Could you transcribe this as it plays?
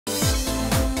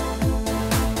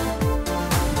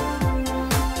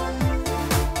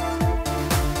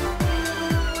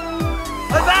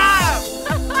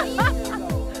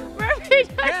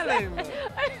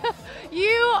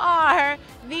You are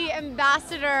the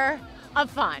ambassador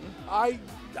of fun. I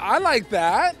like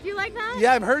that. Do you like that?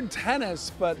 Yeah, I've heard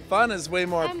tennis, but fun is way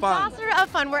more fun. Ambassador of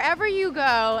fun. Wherever you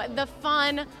go, the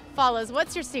fun follows.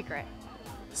 What's your secret?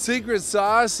 Secret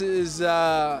sauce is, you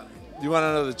want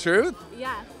to know the truth?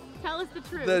 Yes. Tell us the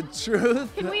truth. The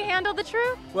truth? Can we handle the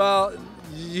truth? Well,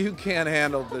 you can't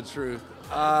handle the truth.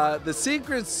 The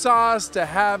secret sauce to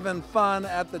having fun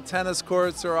at the tennis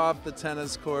courts or off the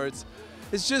tennis courts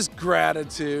is just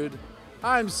gratitude.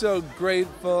 I'm so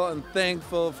grateful and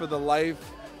thankful for the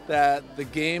life that the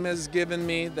game has given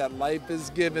me, that life has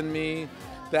given me,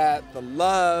 that the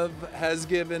love has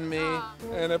given me.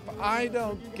 And if I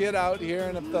don't get out here,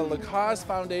 and if the Lacoste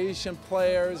Foundation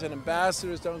players and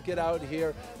ambassadors don't get out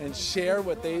here and share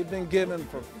what they've been given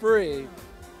for free,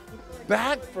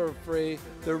 back for free,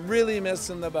 they're really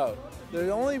missing the boat. The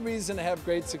only reason to have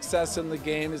great success in the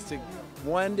game is to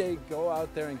one day go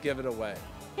out there and give it away.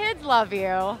 Kids love you.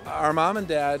 Our mom and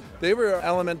dad, they were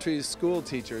elementary school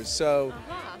teachers, so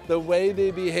the way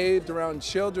they behaved around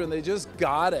children, they just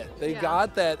got it. They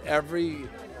got that every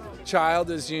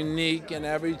child is unique and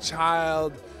every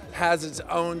child has its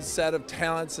own set of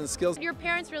talents and skills. Your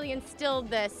parents really instilled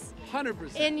this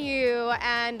 100% in you,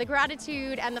 and the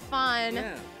gratitude and the fun.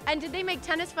 Yeah. And did they make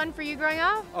tennis fun for you growing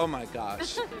up? Oh my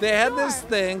gosh. They had this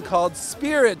thing called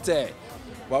Spirit Day.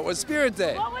 What was Spirit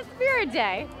Day? What was Spirit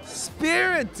Day?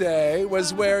 Spirit Day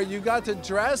was where you got to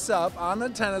dress up on the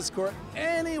tennis court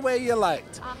any way you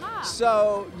liked.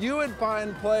 So you would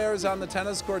find players on the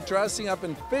tennis court dressing up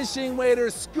in fishing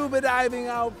waders, scuba diving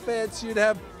outfits. You'd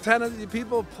have tennis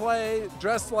people play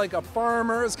dressed like a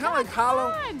farmer. It's kind of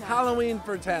like Halloween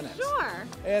for tennis. Sure.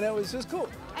 And it was just cool.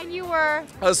 And you were?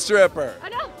 A stripper. I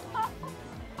know.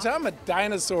 So I'm a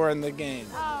dinosaur in the game.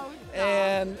 Oh,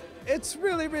 and it's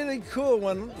really, really cool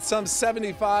when some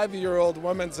 75-year-old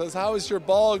woman says, "How was your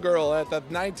ball, girl, at the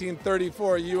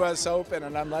 1934 U.S. Open?"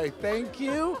 And I'm like, "Thank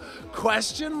you,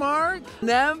 question mark?"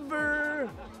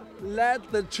 Never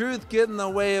let the truth get in the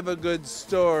way of a good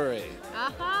story.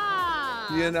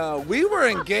 You know, we were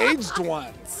engaged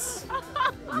once.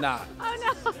 Nah.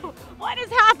 Oh no, what is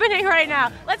happening right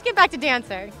now? Let's get back to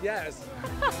dancing. Yes.